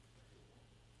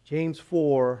James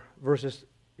 4, verses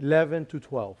 11 to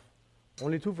 12.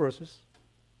 Only 2 verses.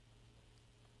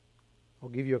 I'll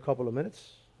give you a couple of minutes.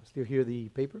 I still hear the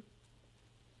paper.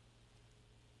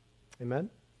 Amen.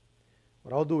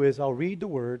 What I'll do is I'll read the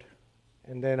word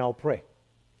and then I'll pray.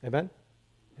 Amen.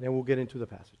 And then we'll get into the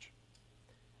passage.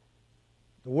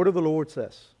 The word of the Lord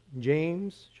says,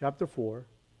 James chapter 4,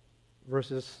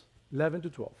 verses 11 to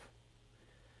 12.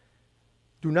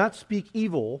 Do not speak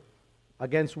evil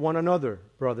against one another,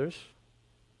 brothers.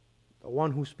 The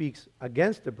one who speaks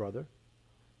against the brother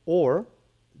or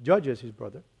judges his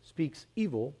brother speaks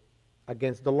evil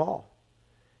against the law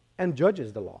and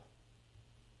judges the law.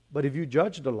 But if you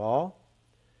judge the law,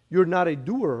 you're not a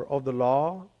doer of the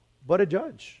law, but a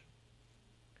judge.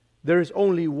 There is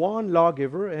only one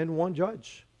lawgiver and one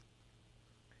judge,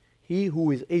 he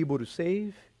who is able to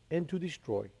save and to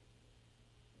destroy.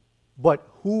 But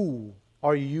who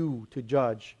are you to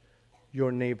judge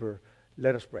your neighbor?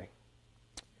 Let us pray.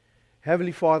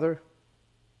 Heavenly Father,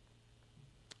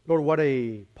 Lord, what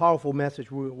a powerful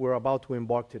message we're about to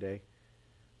embark today.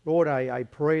 Lord, I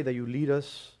pray that you lead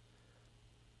us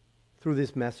through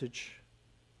this message.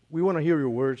 We want to hear your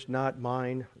words, not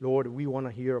mine. Lord, we want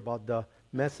to hear about the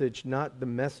message, not the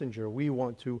messenger. We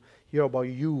want to hear about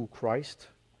you, Christ.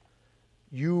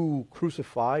 You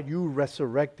crucified, you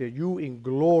resurrected, you in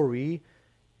glory,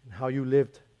 and how you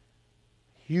lived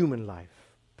human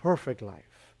life, perfect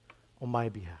life on my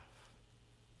behalf.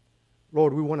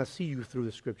 Lord, we want to see you through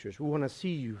the scriptures. We want to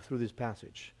see you through this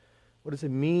passage. What does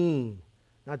it mean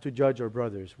not to judge our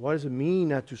brothers? What does it mean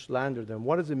not to slander them?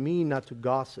 What does it mean not to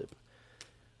gossip?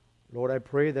 Lord, I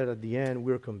pray that at the end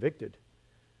we're convicted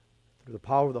through the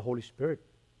power of the Holy Spirit,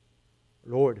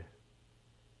 Lord,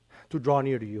 to draw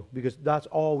near to you, because that's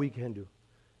all we can do,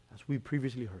 as we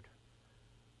previously heard.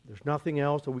 There's nothing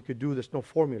else that we could do. There's no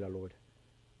formula, Lord.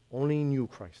 Only in you,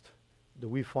 Christ, do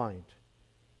we find,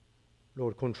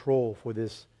 Lord, control for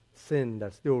this sin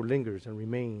that still lingers and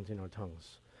remains in our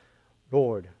tongues.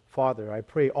 Lord, Father, I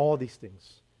pray all these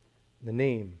things in the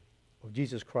name of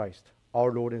Jesus Christ,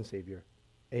 our Lord and Savior.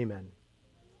 Amen.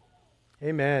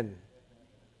 Amen.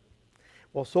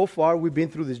 Well, so far we've been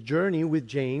through this journey with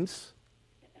James,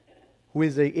 who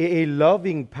is a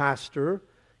loving pastor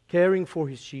caring for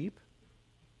his sheep.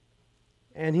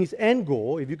 And his end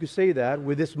goal, if you could say that,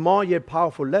 with this small yet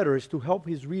powerful letter is to help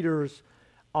his readers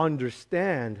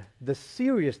understand the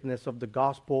seriousness of the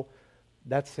gospel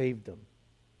that saved them.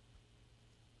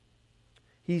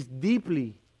 He's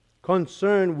deeply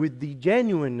concerned with the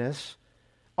genuineness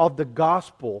of the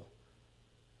gospel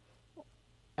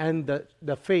and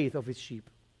the faith of his sheep.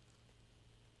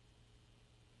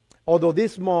 Although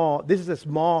this is a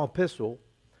small epistle,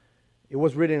 it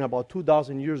was written about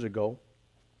 2,000 years ago,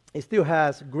 it still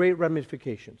has great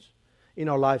ramifications in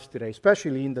our lives today,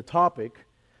 especially in the topic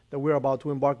that we're about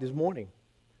to embark this morning.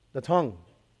 The tongue,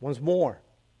 once more.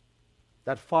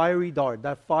 That fiery dart,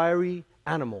 that fiery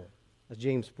animal, as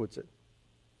James puts it.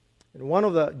 And one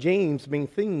of James' main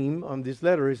theme on this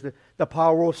letter is the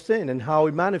power of sin and how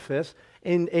it manifests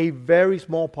in a very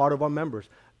small part of our members,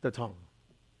 the tongue.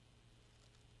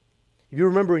 If you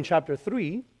remember in chapter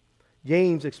 3,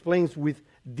 James explains with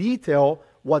detail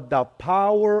what the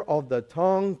power of the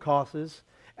tongue causes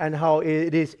and how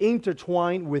it is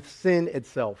intertwined with sin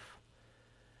itself.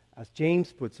 As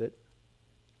James puts it,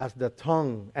 as the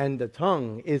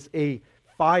tongue is a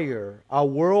fire, a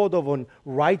world of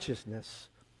unrighteousness.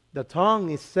 The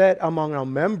tongue is set among our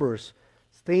members,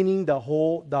 staining the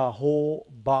whole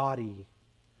body,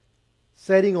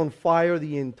 setting on fire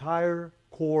the entire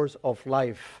course of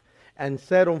life, and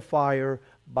set on fire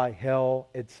by hell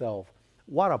itself.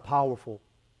 What a powerful,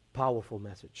 powerful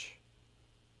message.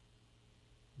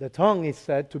 The tongue is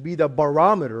said to be the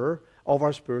barometer of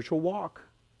our spiritual walk.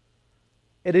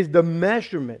 It is the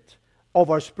measurement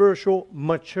of our spiritual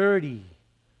maturity.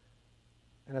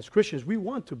 And as Christians, we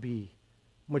want to be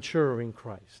mature in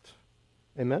Christ.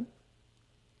 Amen?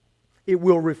 It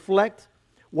will reflect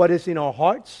what is in our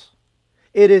hearts.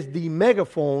 It is the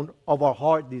megaphone of our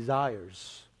heart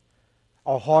desires,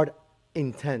 our heart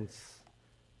intents.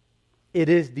 It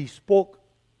is the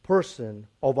spokesperson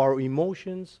of our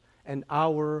emotions and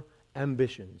our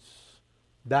ambitions.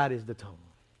 That is the tongue.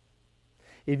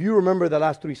 If you remember the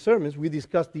last 3 sermons, we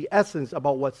discussed the essence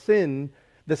about what sin,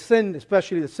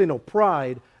 especially the sin of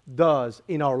pride, does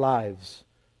in our lives.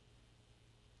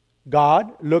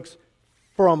 God looks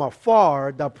from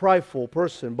afar the prideful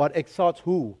person, but exalts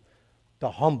who?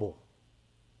 The humble.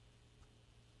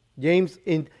 James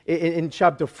in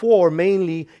chapter 4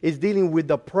 mainly is dealing with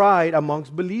the pride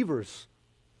amongst believers.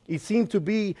 It seemed to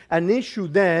be an issue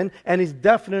then and is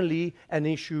definitely an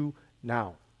issue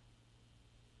now.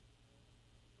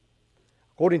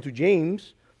 According to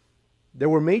James, there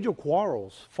were major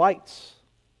quarrels, fights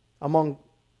among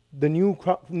the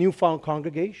newfound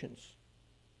congregations.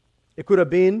 It could have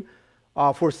been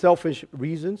for selfish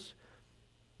reasons.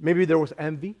 Maybe there was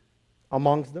envy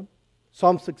amongst them.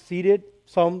 Some succeeded,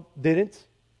 some didn't.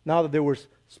 Now that they were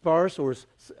sparse or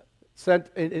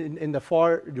sent in the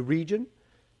far region.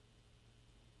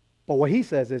 But what he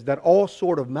says is that all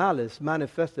sort of malice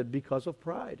manifested because of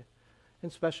pride,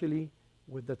 and especially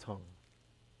with the tongue.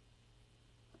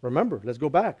 Remember, let's go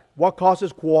back. What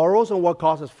causes quarrels and what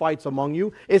causes fights among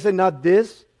you? Is it not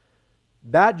this,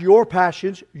 that your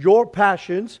passions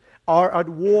are at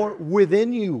war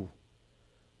within you?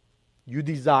 You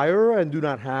desire and do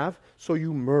not have, so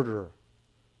you murder.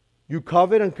 You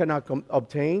covet and cannot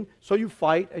obtain, so you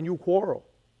fight and you quarrel.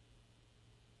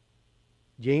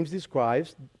 James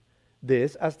describes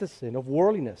this as the sin of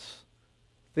worldliness.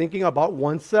 Thinking about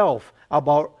oneself,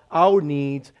 about our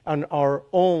needs and our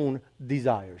own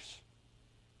desires.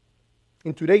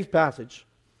 In today's passage,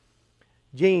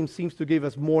 James seems to give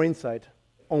us more insight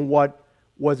on what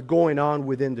was going on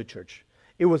within the church.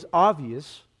 It was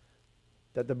obvious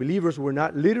that the believers were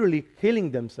not literally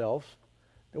killing themselves.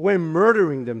 They weren't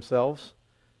murdering themselves,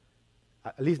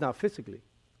 at least not physically.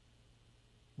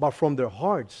 But from their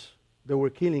hearts, they were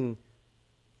killing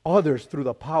others through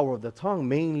the power of the tongue,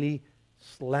 mainly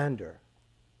slander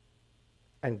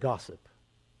and gossip.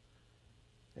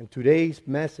 And today's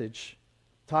message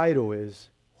title is,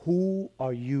 Who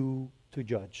Are You to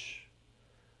Judge?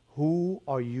 Who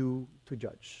are you to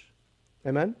judge?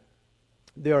 Amen?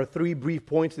 There are 3 brief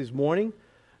points this morning.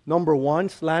 Number 1,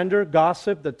 slander,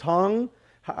 gossip, the tongue,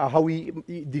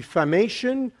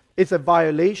 defamation. It's a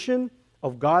violation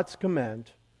of God's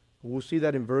command. We'll see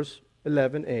that in verse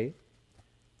 11a.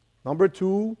 Number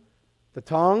 2, the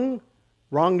tongue,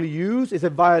 wrongly used, is a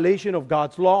violation of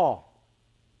God's law.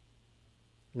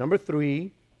 Number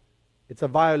 3, it's a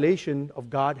violation of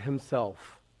God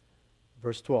Himself.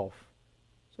 Verse 12.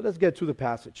 So let's get to the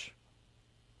passage.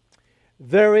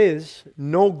 There is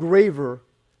no graver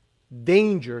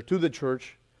danger to the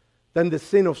church than the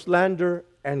sin of slander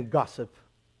and gossip.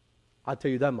 I'll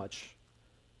tell you that much.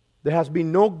 There has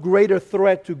been no greater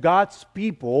threat to God's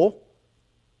people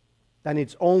than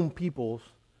its own people's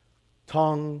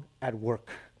tongue at work.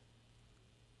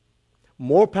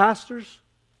 More pastors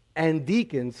and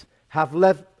deacons have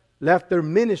left their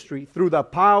ministry through the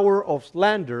power of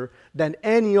slander than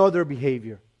any other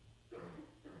behavior.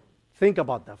 Think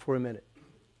about that for a minute.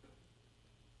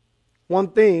 One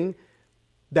thing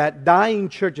that dying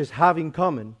churches have in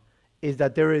common is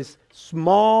that there is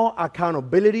small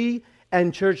accountability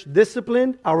and church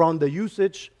discipline around the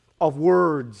usage of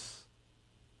words,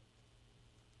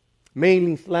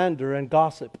 mainly slander and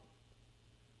gossip.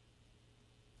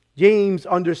 James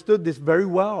understood this very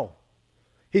well.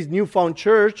 His newfound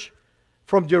church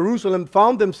from Jerusalem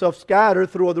found themselves scattered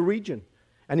throughout the region,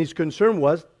 and his concern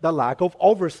was the lack of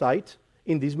oversight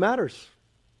in these matters.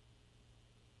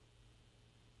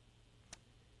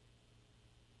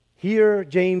 Here,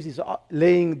 James is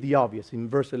laying the obvious in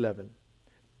verse 11.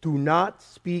 Do not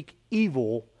speak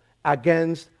evil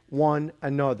against one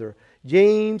another.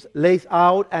 James lays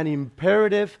out an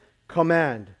imperative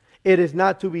command. It is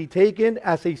not to be taken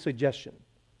as a suggestion.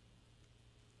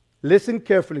 Listen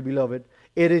carefully, beloved.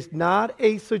 It is not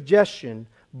a suggestion,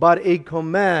 but a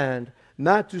command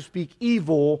not to speak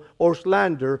evil or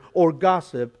slander or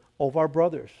gossip of our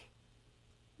brothers.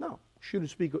 No, we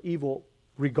shouldn't speak evil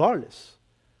regardless.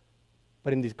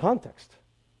 But in this context,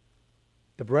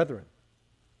 the brethren.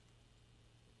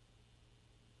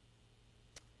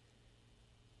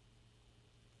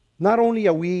 Not only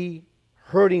are we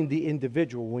hurting the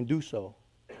individual when we do so,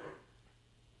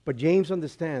 but James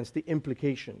understands the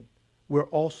implication. We're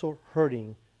also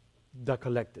hurting the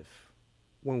collective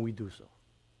when we do so.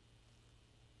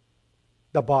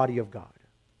 The body of God.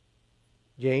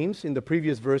 James, in the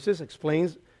previous verses,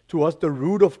 explains to us the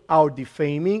root of our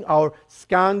defaming, our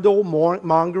scandal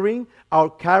mongering, our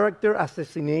character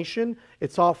assassination.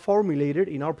 It's all formulated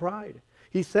in our pride.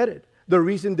 He said it. The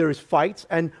reason there is fights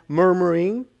and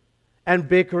murmuring and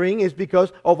bickering is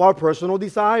because of our personal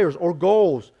desires or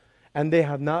goals, and they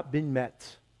have not been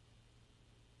met.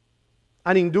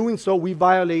 And in doing so, we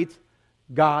violate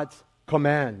God's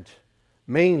command.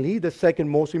 Mainly, the second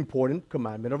most important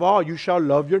commandment of all. You shall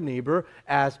love your neighbor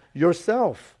as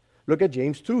yourself. Look at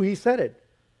James 2. He said it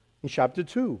in chapter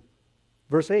 2,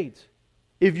 verse 8.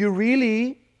 If you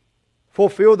really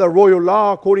fulfill the royal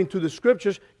law according to the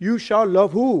scriptures, you shall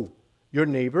love who? Your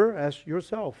neighbor as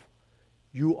yourself.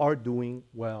 You are doing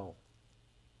well.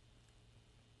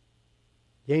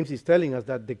 James is telling us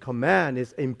that the command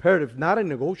is imperative, not a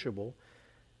negotiable.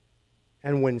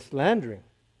 And when slandering,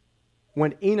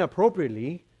 when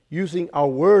inappropriately using our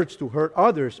words to hurt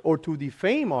others or to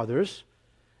defame others,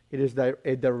 it is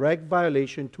a direct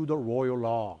violation to the royal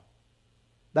law.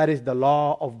 That is the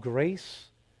law of grace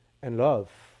and love.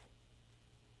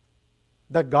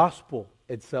 The gospel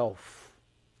itself.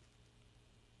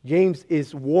 James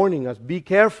is warning us, be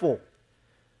careful.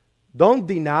 Don't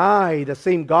deny the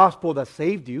same gospel that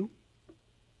saved you.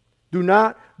 Do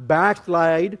not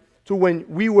backslide to when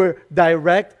we were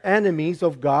direct enemies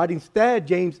of God. Instead,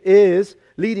 James is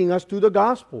leading us to the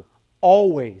gospel.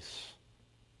 Always.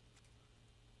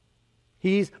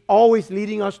 He's always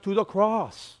leading us to the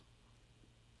cross.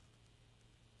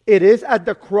 It is at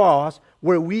the cross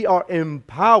where we are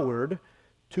empowered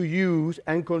to use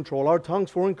and control our tongues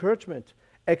for encouragement,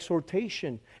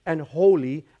 exhortation, and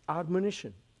holy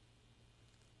admonition.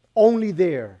 Only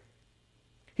there.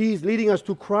 He is leading us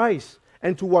to Christ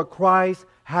and to what Christ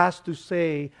has to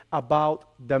say about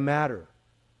the matter.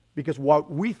 Because what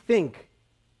we think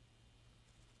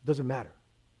doesn't matter.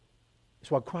 It's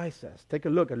what Christ says. Take a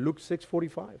look at Luke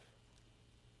 6:45.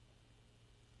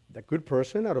 The good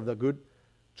person out of the good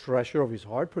treasure of his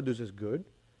heart produces good,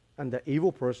 and the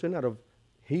evil person out of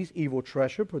his evil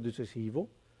treasure produces evil.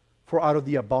 For out of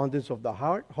the abundance of the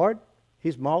heart,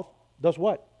 his mouth does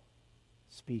what?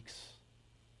 Speaks.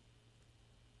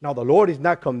 Now the Lord is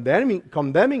not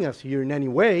condemning us here in any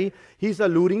way. He's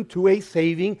alluding to a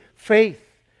saving faith.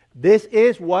 This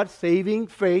is what saving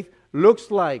faith looks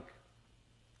like.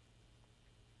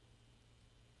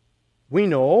 We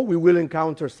know we will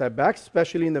encounter setbacks,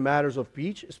 especially in the matters of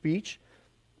speech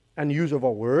and use of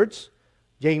our words.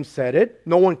 James said it.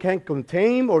 No one can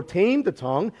contain or tame the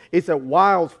tongue. It's a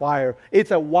wildfire. It's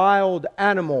a wild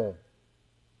animal.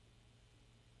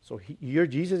 So here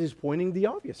Jesus is pointing the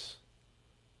obvious.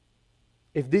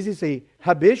 If this is a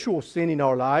habitual sin in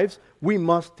our lives, we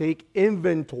must take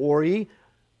inventory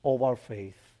of our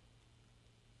faith.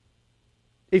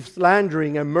 If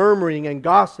slandering and murmuring and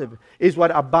gossip is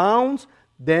what abounds,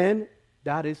 then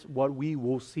that is what we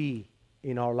will see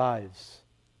in our lives.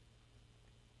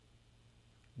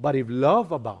 But if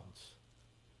love abounds,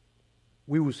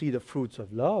 we will see the fruits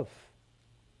of love,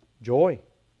 joy,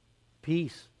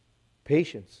 peace,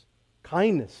 patience,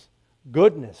 kindness,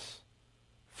 goodness,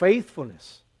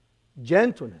 faithfulness,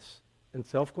 gentleness, and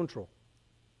self-control.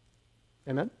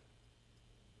 Amen?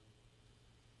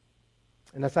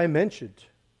 And as I mentioned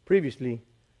previously,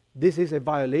 this is a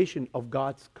violation of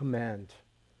God's command.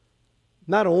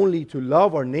 Not only to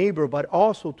love our neighbor, but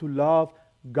also to love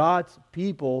God's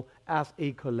people as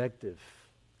a collective.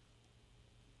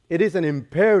 It is an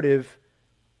imperative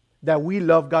that we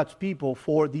love God's people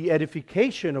for the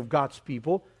edification of God's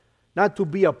people, not to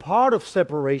be a part of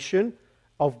separation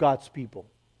of God's people.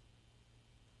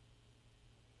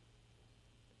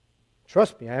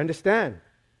 Trust me, I understand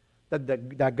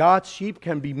that God's sheep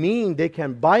can be mean, they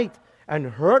can bite and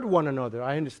hurt one another.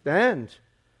 I understand.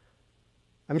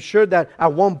 I'm sure that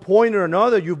at one point or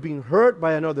another you've been hurt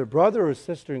by another brother or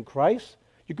sister in Christ.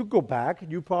 You could go back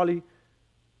and you probably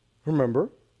remember.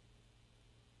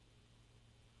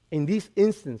 In these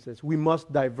instances, we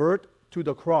must divert to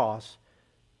the cross,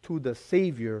 to the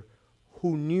Savior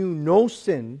who knew no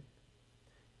sin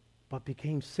but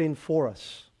became sin for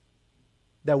us,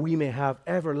 that we may have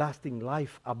everlasting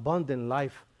life, abundant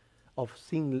life of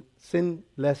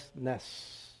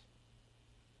sinlessness.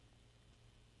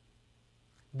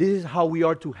 This is how we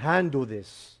are to handle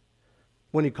this.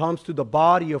 When it comes to the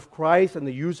body of Christ and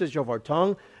the usage of our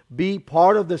tongue, be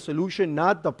part of the solution,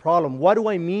 not the problem. What do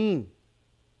I mean?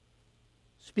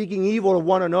 Speaking evil of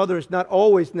one another is not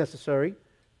always necessary.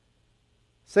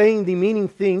 Saying demeaning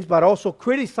things, but also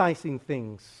criticizing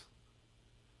things.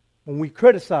 When we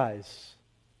criticize,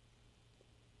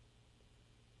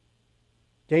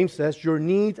 James says, your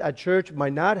needs at church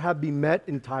might not have been met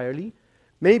entirely.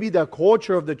 Maybe the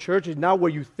culture of the church is not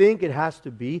where you think it has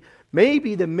to be.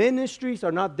 Maybe the ministries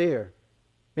are not there.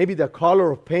 Maybe the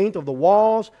color of paint of the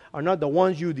walls are not the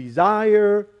ones you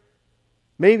desire.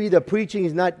 Maybe the preaching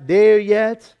is not there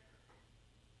yet.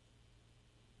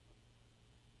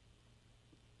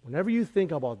 Whenever you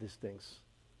think about these things,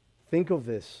 think of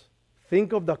this.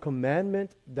 Think of the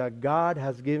commandment that God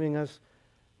has given us.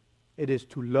 It is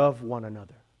to love one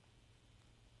another,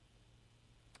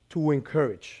 to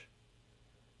encourage,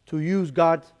 to use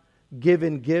God's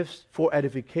given gifts for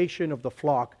edification of the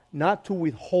flock, not to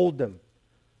withhold them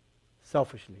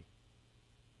selfishly.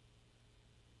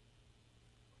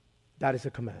 That is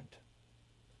a command,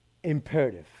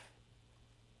 imperative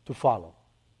to follow.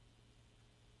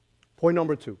 Point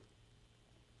number 2,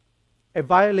 a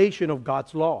violation of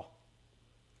God's law.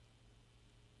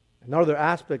 Another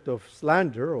aspect of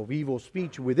slander, of evil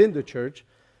speech within the church,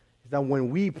 is that when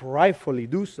we pridefully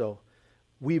do so,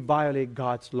 we violate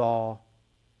God's law,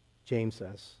 James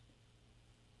says.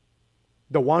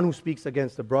 The one who speaks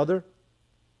against a brother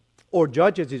or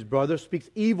judges his brother speaks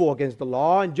evil against the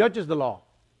law and judges the law.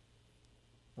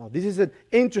 Now, this is an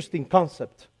interesting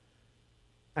concept.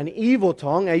 An evil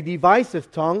tongue, a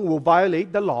divisive tongue, will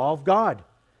violate the law of God.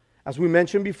 As we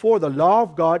mentioned before, the law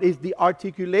of God is the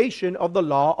articulation of the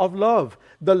law of love,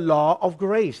 the law of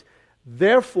grace.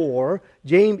 Therefore,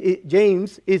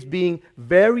 James is being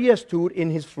very astute in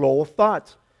his flow of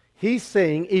thoughts. He's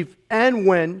saying, if and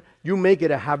when you make it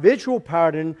a habitual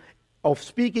pattern of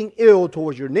speaking ill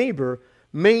towards your neighbor,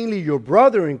 mainly your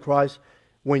brother in Christ,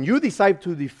 when you decide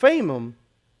to defame him,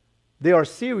 there are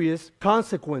serious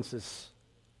consequences.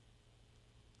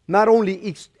 Not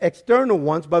only external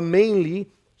ones, but mainly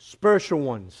spiritual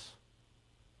ones.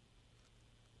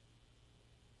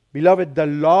 Beloved, the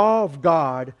law of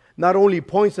God not only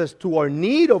points us to our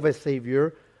need of a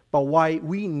Savior, but why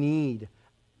we need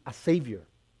a Savior.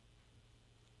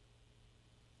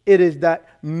 It is that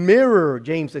mirror,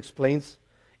 James explains.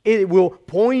 It will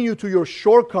point you to your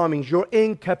shortcomings, your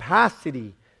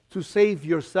incapacity to save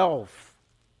yourself.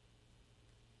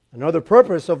 Another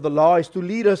purpose of the law is to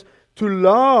lead us to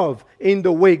love in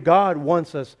the way God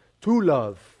wants us to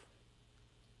love,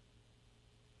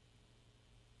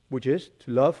 which is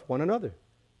to love one another.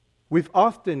 We've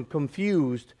often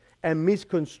confused and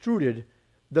misconstrued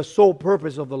the sole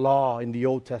purpose of the law in the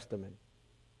Old Testament.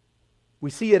 We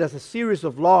see it as a series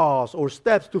of laws or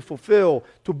steps to fulfill,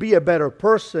 to be a better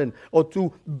person, or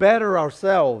to better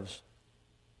ourselves.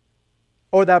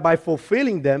 Or that by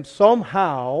fulfilling them,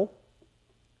 somehow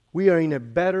we are in a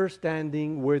better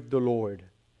standing with the Lord.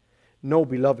 No,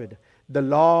 beloved, the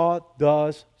law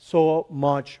does so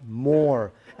much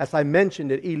more. As I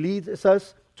mentioned, it leads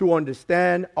us to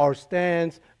understand our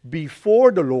stance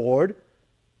before the Lord,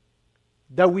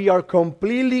 that we are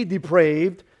completely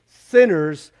depraved,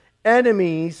 sinners,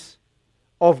 enemies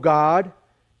of God,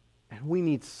 and we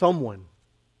need someone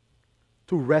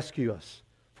to rescue us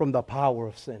from the power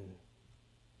of sin.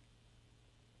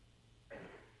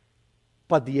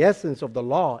 But the essence of the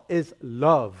law is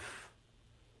love,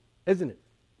 isn't it?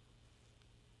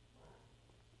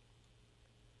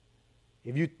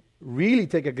 If you really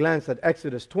take a glance at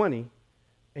Exodus 20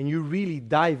 and you really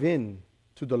dive in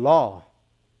to the law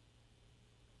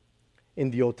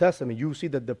in the Old Testament, you see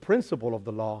that the principle of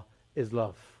the law is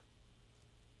love.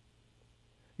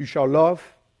 You shall love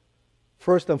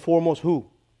first and foremost who?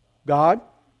 God,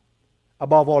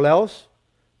 above all else,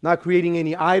 not creating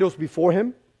any idols before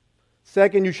Him.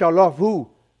 Second, you shall love who?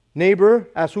 Neighbor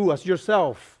as who? As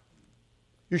yourself.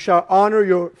 You shall honor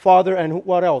your father and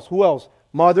what else? Who else?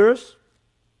 Mothers.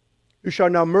 You shall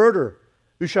not murder.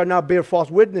 You shall not bear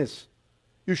false witness.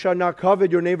 You shall not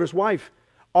covet your neighbor's wife.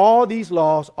 All these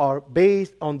laws are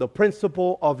based on the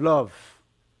principle of love.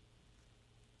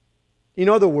 In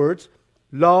other words,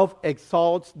 love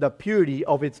exalts the purity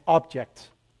of its object.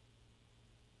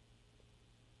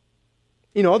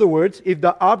 In other words, if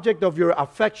the object of your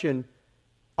affection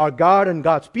are God and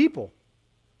God's people,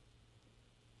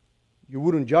 you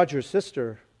wouldn't judge your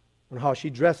sister on how she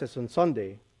dresses on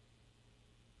Sunday,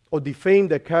 or defame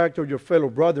the character of your fellow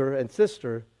brother and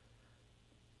sister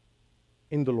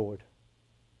in the Lord.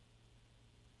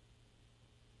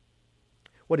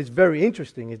 What is very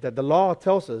interesting is that the law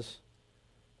tells us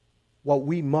what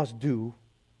we must do,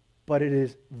 but it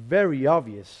is very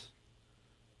obvious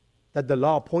that the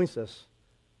law points us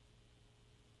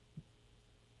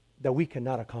that we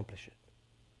cannot accomplish it.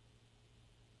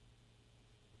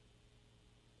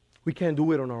 We can't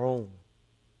do it on our own.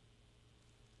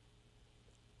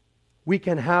 We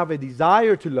can have a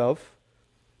desire to love,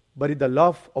 but if the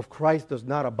love of Christ does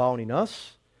not abound in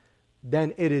us,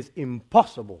 then it is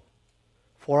impossible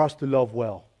for us to love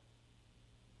well.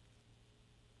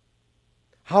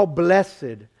 How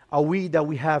blessed are we that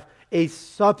we have a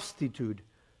substitute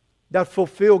that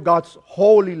fulfills God's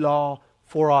holy law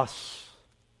for us.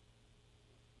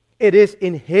 It is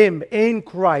in Him, in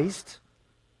Christ,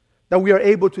 that we are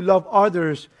able to love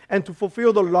others and to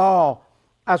fulfill the law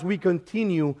as we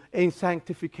continue in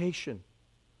sanctification.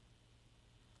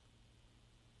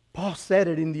 Paul said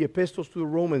it in the epistles to the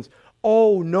Romans,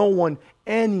 owe no one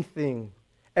anything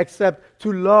except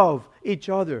to love each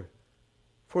other.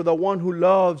 For the one who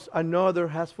loves another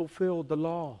has fulfilled the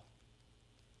law.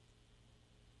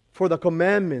 For the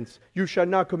commandments, you shall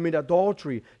not commit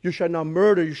adultery, you shall not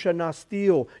murder, you shall not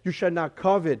steal, you shall not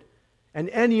covet, and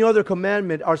any other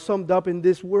commandment are summed up in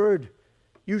this word.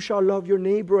 You shall love your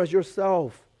neighbor as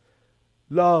yourself.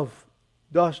 Love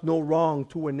does no wrong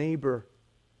to a neighbor.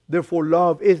 Therefore,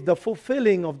 love is the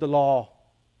fulfilling of the law.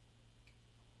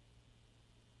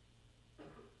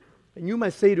 And you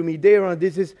might say to me, Darren,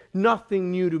 this is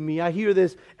nothing new to me. I hear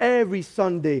this every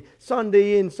Sunday,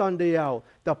 Sunday in, Sunday out.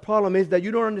 The problem is that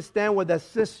you don't understand what that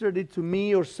sister did to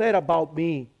me or said about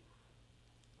me.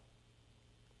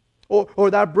 Or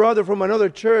that brother from another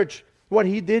church, what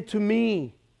he did to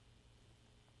me.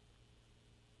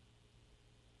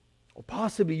 Or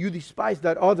possibly you despise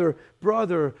that other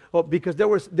brother because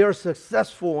they're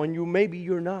successful and maybe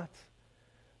you're not.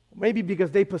 Maybe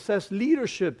because they possess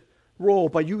leadership role,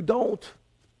 but you don't.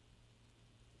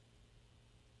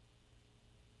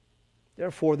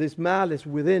 Therefore, this malice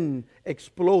within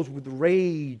explodes with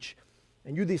rage,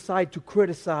 and you decide to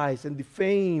criticize and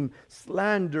defame,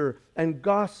 slander, and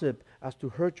gossip as to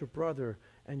hurt your brother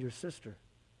and your sister.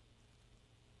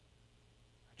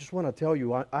 I just want to tell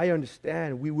you, I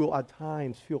understand we will at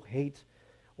times feel hate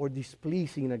or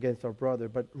displeasing against our brother,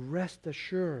 but rest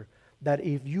assured that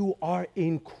if you are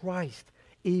in Christ,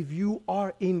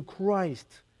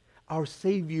 our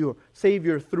Savior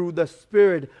through the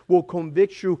Spirit will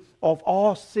convict you of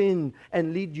all sin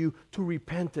and lead you to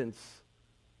repentance.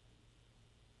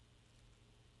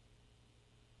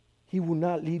 He will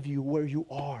not leave you where you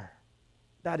are.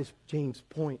 That is James'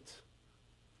 point.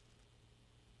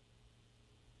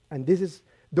 And this is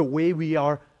the way we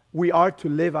are to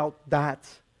live out that.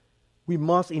 We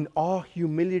must in all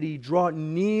humility draw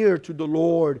near to the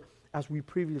Lord, as we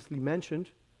previously mentioned.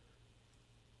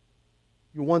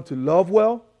 You want to love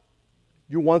well?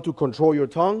 You want to control your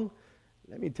tongue?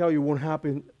 Let me tell you, it won't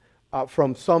happen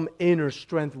from some inner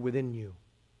strength within you.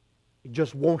 It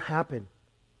just won't happen.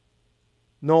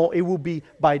 No, it will be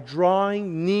by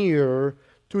drawing near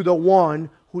to the one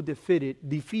who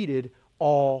defeated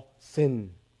all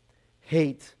sin.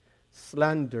 Hate,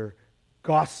 slander,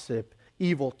 gossip,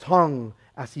 evil tongue,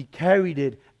 as he carried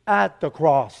it at the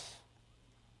cross.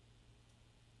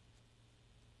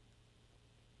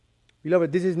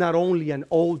 Beloved, this is not only an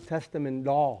Old Testament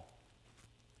law.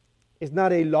 It's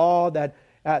not a law that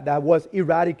was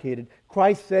eradicated.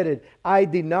 Christ said it. I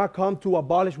did not come to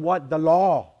abolish what? The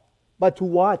law. But to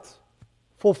what?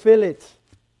 Fulfill it.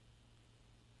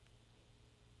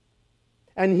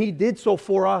 And He did so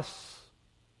for us.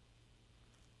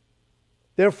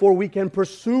 Therefore, we can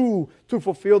pursue to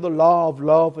fulfill the law of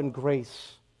love and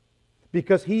grace.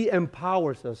 Because He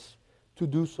empowers us to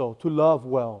do so, to love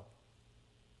well.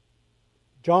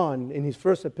 John, in his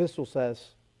first epistle, says,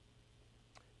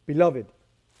 Beloved,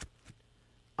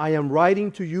 I am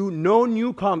writing to you no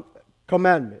new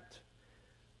commandment,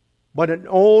 but an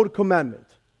old commandment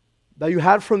that you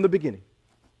had from the beginning.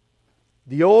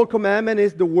 The old commandment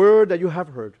is the word that you have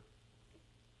heard.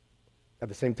 At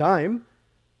the same time,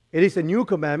 it is a new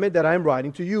commandment that I am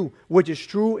writing to you, which is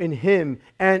true in Him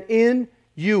and in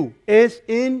you. Is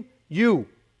in you.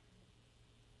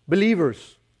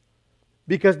 Believers.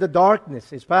 Because the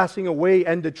darkness is passing away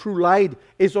and the true light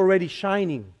is already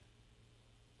shining.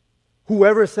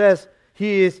 Whoever says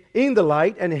he is in the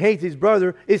light and hates his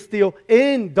brother is still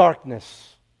in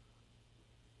darkness.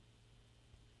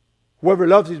 Whoever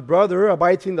loves his brother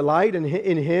abides in the light, and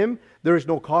in him there is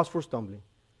no cause for stumbling.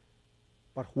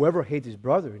 But whoever hates his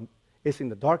brother is in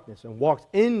the darkness and walks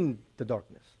in the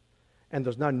darkness and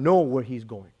does not know where he's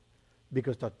going,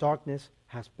 because the darkness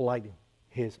has blinded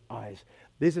his eyes.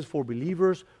 This is for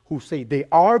believers who say they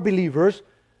are believers,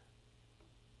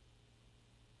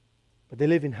 but they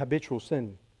live in habitual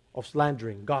sin of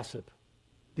slandering, gossip,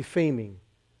 defaming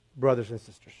brothers and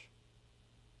sisters.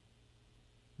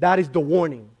 That is the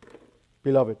warning,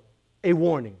 beloved, a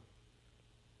warning.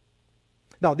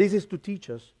 Now, this is to teach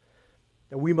us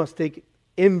that we must take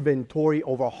inventory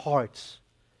of our hearts.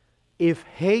 If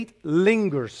hate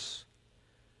lingers,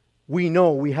 we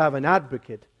know we have an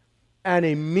advocate and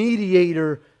a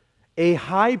mediator, a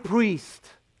high priest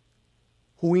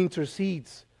who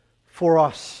intercedes for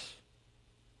us.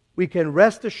 We can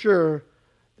rest assured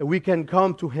that we can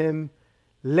come to Him,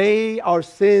 lay our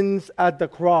sins at the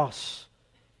cross,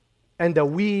 and that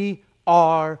we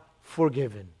are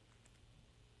forgiven.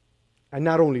 And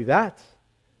not only that,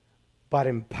 but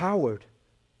empowered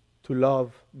to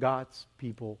love God's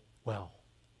people well.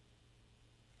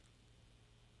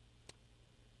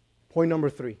 Point number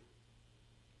 3.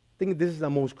 I think this is the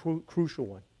most crucial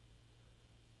one.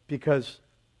 Because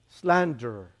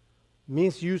slander,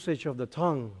 misusage of the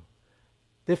tongue,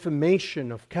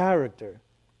 defamation of character,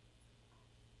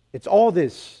 it's all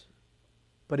this,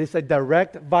 but it's a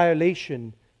direct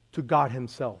violation to God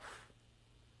Himself.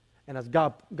 And as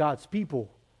God's people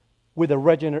with a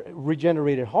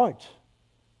regenerated heart,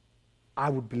 I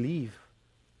would believe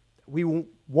that we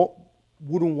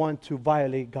wouldn't want to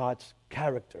violate God's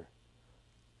character,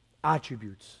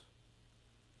 attributes.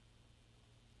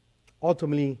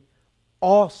 Ultimately,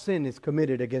 all sin is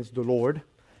committed against the Lord.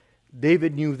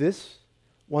 David knew this.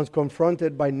 Once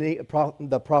confronted by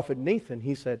the prophet Nathan,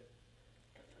 he said,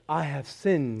 I have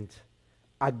sinned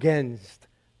against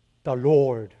the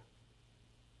Lord.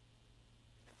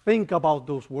 Think about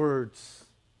those words.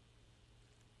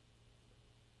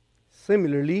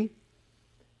 Similarly,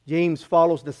 James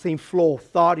follows the same flow of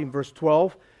thought in verse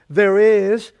 12. There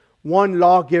is one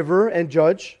lawgiver and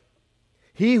judge,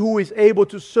 he who is able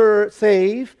to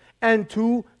save and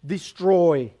to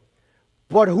destroy.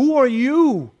 But who are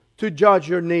you to judge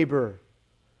your neighbor?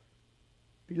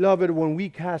 Beloved, when we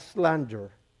cast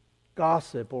slander,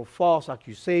 gossip, or false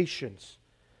accusations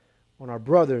on our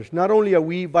brothers, not only are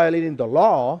we violating the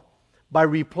law by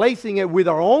replacing it with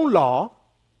our own law,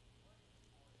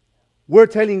 we're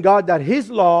telling God that His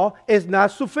law is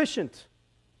not sufficient.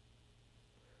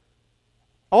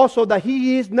 Also, that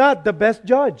He is not the best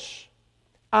judge.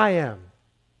 I am.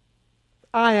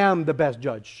 I am the best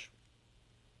judge.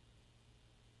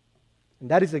 And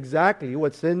that is exactly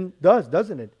what sin does,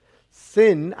 doesn't it?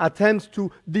 Sin attempts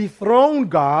to dethrone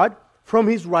God from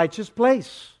His righteous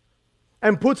place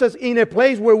and puts us in a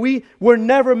place where we were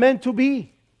never meant to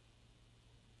be.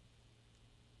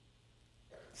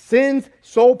 Sin's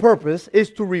sole purpose is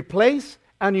to replace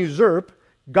and usurp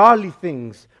godly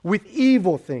things with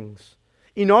evil things.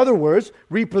 In other words,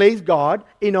 replace God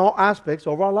in all aspects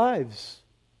of our lives.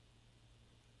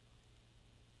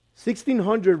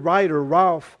 1600 writer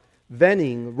Ralph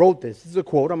Venning wrote this. This is a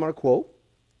quote. I'm going to quote.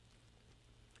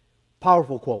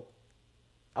 Powerful quote.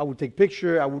 I would take a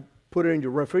picture. I would put it in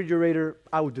your refrigerator.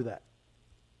 I would do that.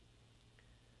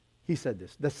 He said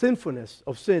this. The sinfulness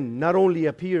of sin not only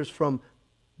appears from,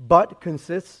 but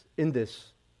consists in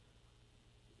this,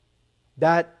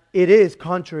 that it is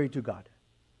contrary to God.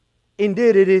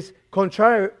 Indeed, it is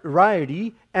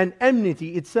contrariety and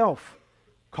enmity itself.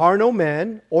 Carnal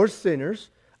men or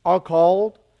sinners are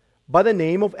called by the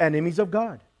name of enemies of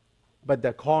God. But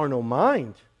the carnal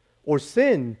mind or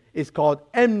sin is called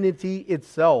enmity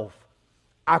itself.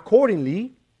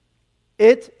 Accordingly,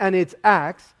 it and its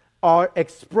acts are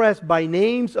expressed by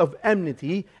names of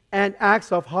enmity and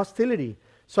acts of hostility,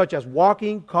 such as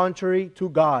walking contrary to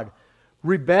God,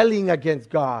 rebelling against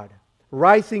God,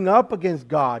 rising up against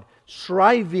God,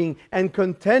 striving and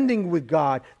contending with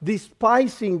God,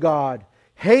 despising God,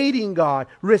 hating God,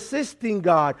 resisting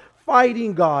God,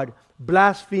 fighting God,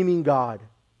 blaspheming God.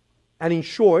 And in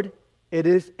short, it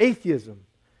is atheism.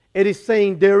 It is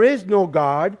saying there is no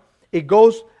God. It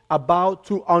goes about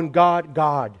to ungod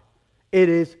God. It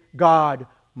is God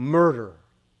murder.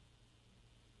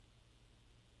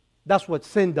 That's what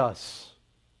sin does.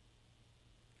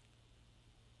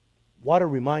 What a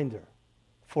reminder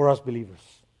for us believers.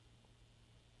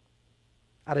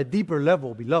 At a deeper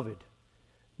level, beloved,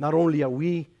 not only are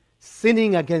we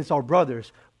sinning against our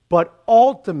brothers, but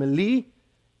ultimately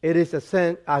it is a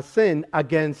sin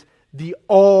against the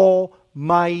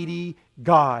Almighty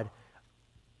God,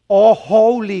 all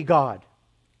holy God.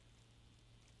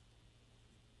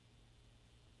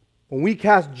 When we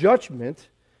cast judgment,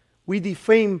 we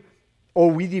defame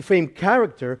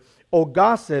character or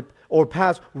gossip or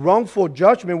pass wrongful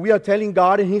judgment. We are telling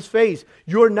God in His face,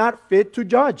 you're not fit to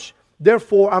judge.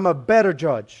 Therefore, I'm a better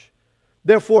judge.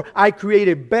 Therefore, I create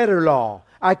a better law.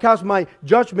 I cast my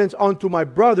judgments onto my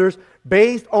brothers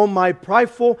based on my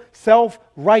prideful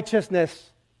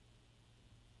self-righteousness.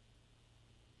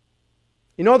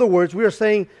 In other words, we are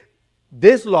saying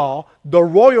this law, the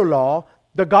royal law,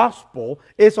 the gospel,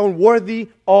 is unworthy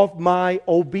of my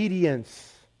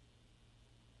obedience.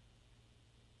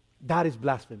 That is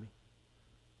blasphemy.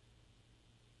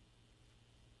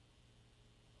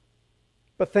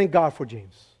 But thank God for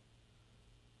James,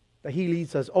 that he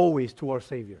leads us always to our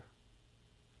Savior.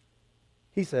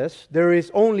 He says, there is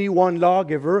only one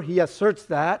lawgiver. He asserts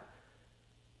that.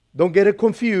 Don't get it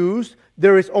confused.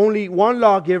 There is only one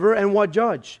lawgiver and one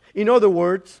judge. In other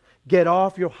words, get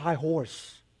off your high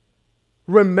horse.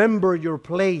 Remember your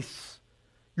place.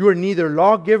 You are neither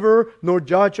lawgiver nor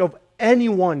judge of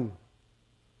anyone.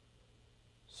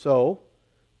 So,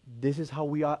 this is how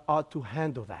we ought to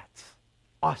handle that.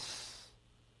 Us.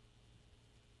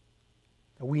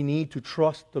 We need to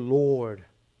trust the Lord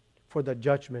for the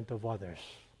judgment of others.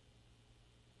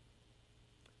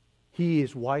 He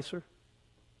is wiser.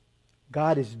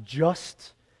 God is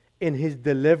just in His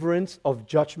deliverance of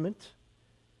judgment.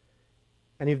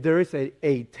 And if there is a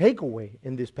takeaway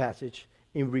in this passage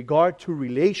in regard to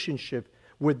relationship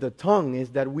with the tongue,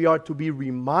 is that we are to be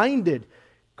reminded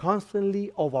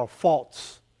constantly of our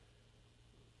faults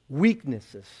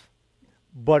weaknesses,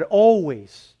 but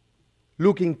always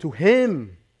looking to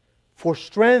Him for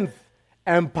strength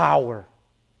and power.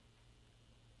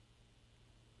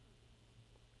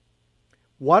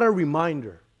 What a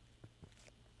reminder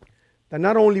that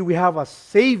not only we have a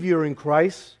Savior in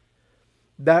Christ,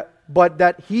 but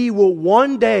that He will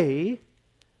one day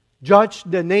judge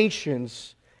the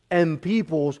nations and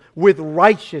peoples with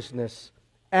righteousness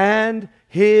and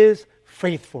His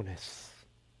faithfulness.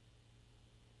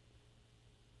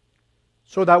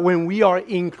 So that when we are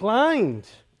inclined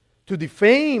to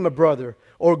defame a brother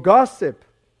or gossip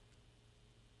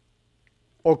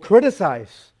or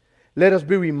criticize, let us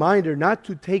be reminded not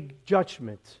to take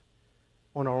judgment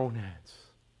on our own hands.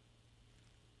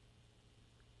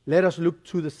 Let us look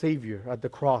to the Savior at the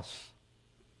cross,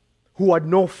 who at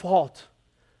no fault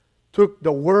took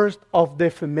the worst of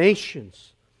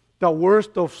defamations, the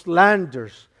worst of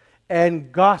slanders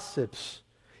and gossips.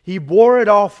 He bore it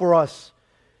all for us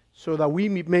so that we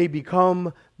may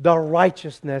become the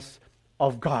righteousness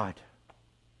of God.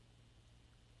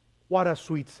 What a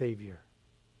sweet Savior.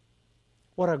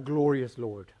 What a glorious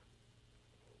Lord.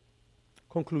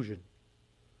 Conclusion.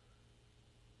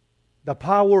 The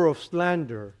power of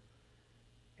slander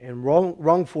and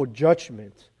wrongful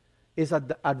judgment is at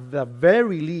the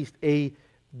very least a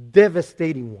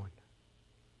devastating one.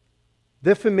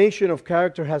 Defamation of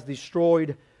character has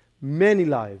destroyed many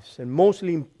lives and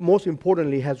most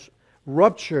importantly has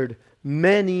ruptured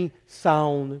many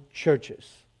sound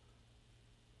churches.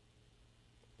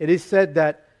 It is said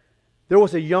that there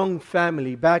was a young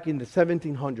family back in the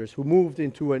 1700s who moved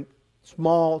into a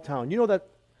small town. You know that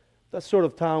sort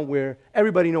of town where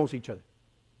everybody knows each other.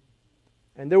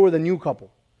 And they were the new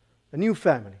couple, the new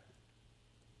family.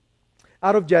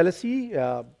 Out of jealousy,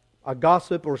 a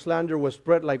gossip or slander was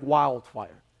spread like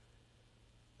wildfire.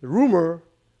 The rumor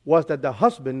was that the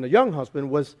young husband,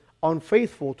 was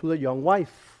unfaithful to the young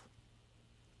wife.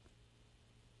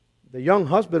 The young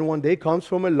husband one day comes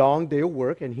from a long day of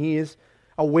work and he is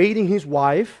awaiting his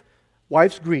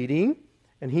wife's greeting,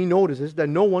 and he notices that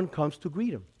no one comes to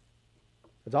greet him.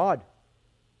 It's odd.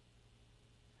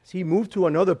 As he moved to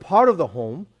another part of the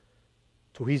home,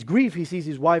 to his grief, he sees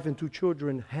his wife and 2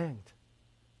 children hanged.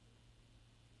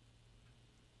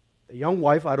 The young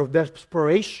wife, out of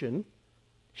desperation,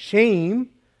 shame,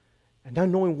 and not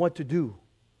knowing what to do,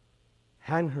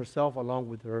 hanged herself along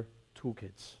with her 2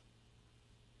 kids.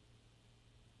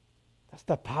 That's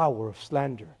the power of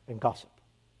slander and gossip.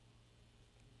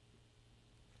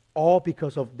 All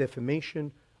because of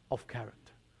defamation of character.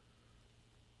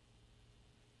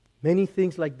 Many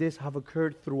things like this have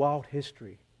occurred throughout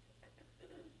history.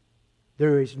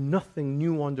 There is nothing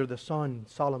new under the sun,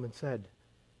 Solomon said.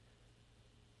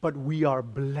 But we are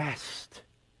blessed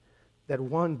that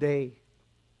one day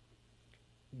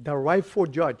the rightful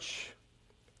judge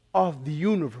of the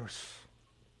universe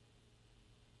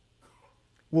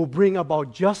will bring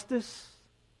about justice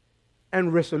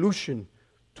and resolution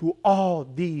to all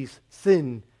these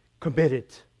sin committed.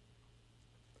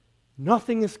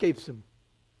 Nothing escapes him.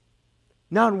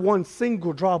 Not one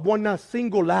single drop, not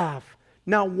single laugh,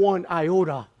 not one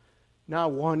iota,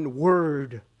 not one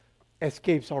word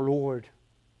escapes our Lord.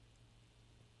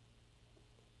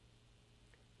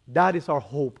 That is our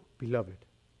hope, beloved.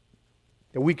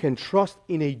 That we can trust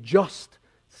in a just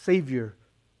Savior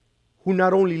who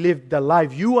not only lived the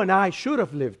life you and I should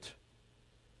have lived,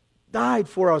 died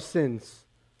for our sins,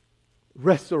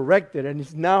 resurrected, and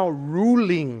is now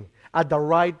ruling at the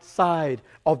right side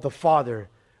of the Father,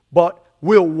 but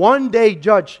will one day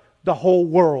judge the whole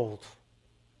world.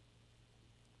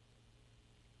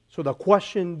 So the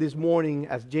question this morning,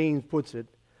 as James puts it,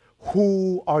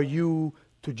 who are you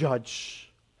to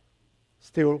judge,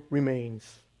 still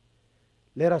remains.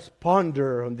 Let us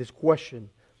ponder on this question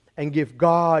and give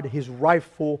God His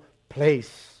rightful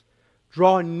place.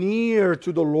 Draw near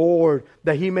to the Lord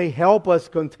that He may help us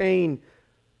contain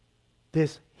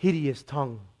this hideous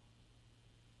tongue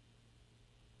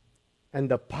and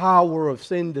the power of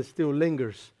sin that still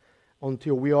lingers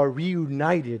until we are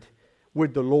reunited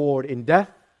with the Lord in death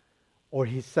or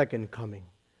His second coming.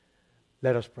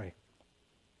 Let us pray.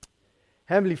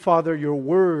 Heavenly Father, your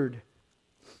word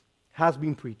has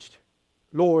been preached.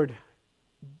 Lord,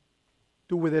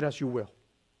 do with it as you will.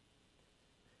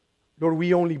 Lord,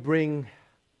 we only bring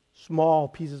small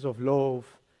pieces of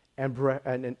loaf and bread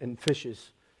and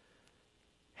fishes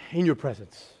in your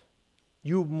presence.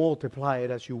 You multiply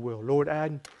it as you will. Lord,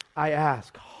 and I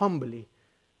ask humbly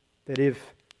that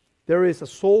if there is a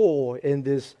soul in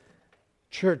this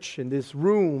church, in this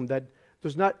room, that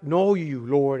does not know you,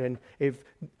 Lord, and if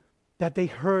that they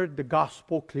heard the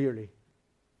gospel clearly,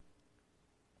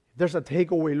 if there's a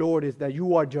takeaway, Lord, is that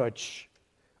you are judge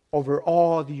over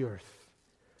all the earth.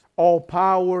 All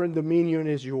power and dominion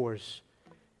is yours.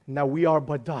 Now we are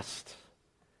but dust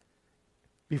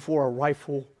before a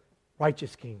rightful,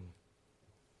 righteous King.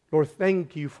 Lord,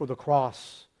 thank you for the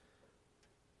cross,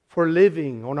 for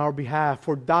living on our behalf,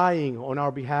 for dying on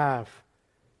our behalf.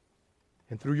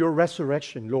 And through your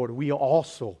resurrection, Lord, we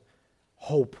also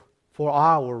hope for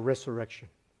our resurrection.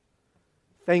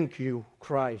 Thank you,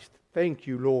 Christ. Thank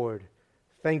you, Lord.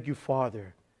 Thank you,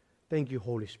 Father. Thank you,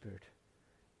 Holy Spirit.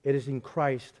 It is in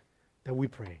Christ that we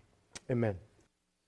pray. Amen.